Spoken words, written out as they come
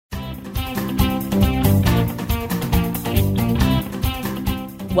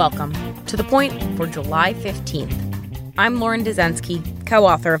Welcome to The Point for July 15th. I'm Lauren Dezensky,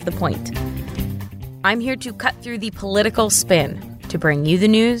 co-author of The Point. I'm here to cut through the political spin to bring you the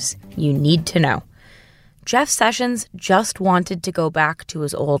news you need to know. Jeff Sessions just wanted to go back to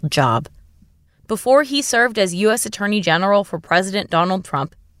his old job. Before he served as U.S. Attorney General for President Donald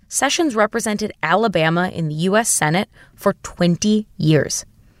Trump, Sessions represented Alabama in the U.S. Senate for 20 years.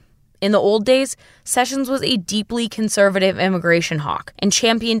 In the old days, Sessions was a deeply conservative immigration hawk and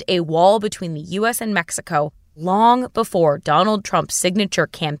championed a wall between the U.S. and Mexico long before Donald Trump's signature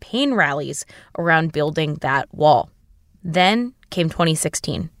campaign rallies around building that wall. Then came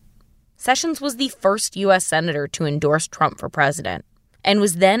 2016. Sessions was the first U.S. senator to endorse Trump for president and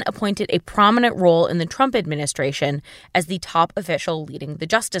was then appointed a prominent role in the Trump administration as the top official leading the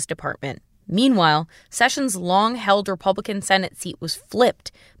Justice Department. Meanwhile, Sessions' long-held Republican Senate seat was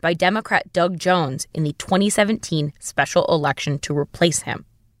flipped by Democrat Doug Jones in the 2017 special election to replace him.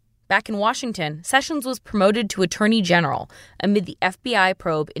 Back in Washington, Sessions was promoted to Attorney General amid the FBI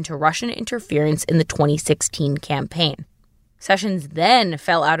probe into Russian interference in the 2016 campaign. Sessions then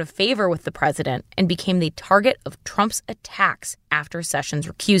fell out of favor with the president and became the target of Trump's attacks after Sessions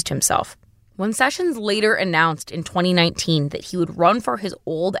recused himself. When Sessions later announced in 2019 that he would run for his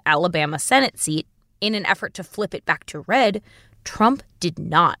old Alabama Senate seat in an effort to flip it back to red, Trump did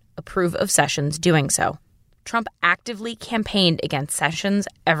not approve of Sessions doing so. Trump actively campaigned against Sessions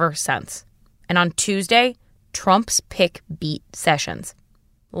ever since. And on Tuesday, Trump's pick beat Sessions.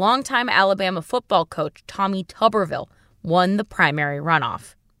 Longtime Alabama football coach Tommy Tuberville won the primary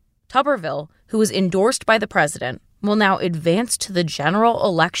runoff. Tuberville, who was endorsed by the president, will now advance to the general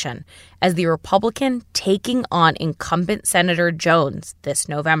election as the Republican taking on incumbent Senator Jones this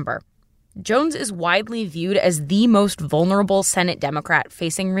November. Jones is widely viewed as the most vulnerable Senate Democrat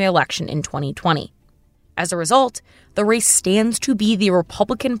facing re-election in 2020. As a result, the race stands to be the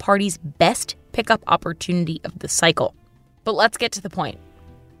Republican Party's best pickup opportunity of the cycle. But let's get to the point.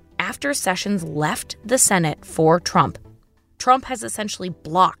 After Sessions left the Senate for Trump, Trump has essentially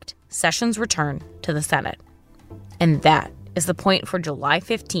blocked Sessions' return to the Senate. And that is the point for July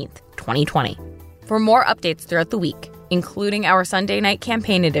 15th, 2020. For more updates throughout the week, including our Sunday night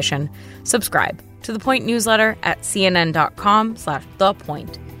campaign edition, subscribe to The Point newsletter at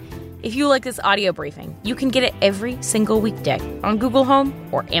cnn.com/thepoint. If you like this audio briefing, you can get it every single weekday on Google Home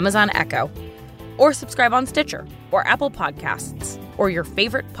or Amazon Echo, or subscribe on Stitcher or Apple Podcasts or your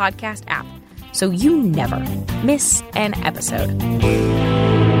favorite podcast app so you never miss an episode.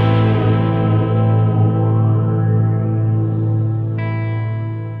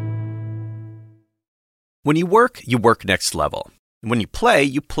 When you work next level. And when you play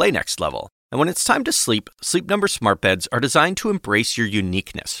next level. And when it's time to sleep, Sleep Number smart beds are designed to embrace your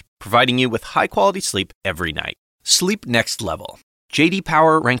uniqueness, providing you with high-quality sleep every night. Sleep next level. J.D.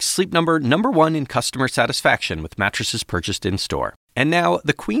 Power ranks Sleep Number #1 in customer satisfaction with mattresses purchased in-store. And now,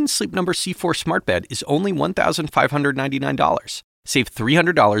 the Queen Sleep Number C4 smart bed is only $1,599. Save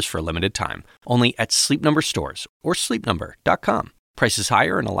 $300 for a limited time, only at Sleep Number stores or sleepnumber.com. Prices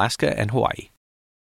higher in Alaska and Hawaii.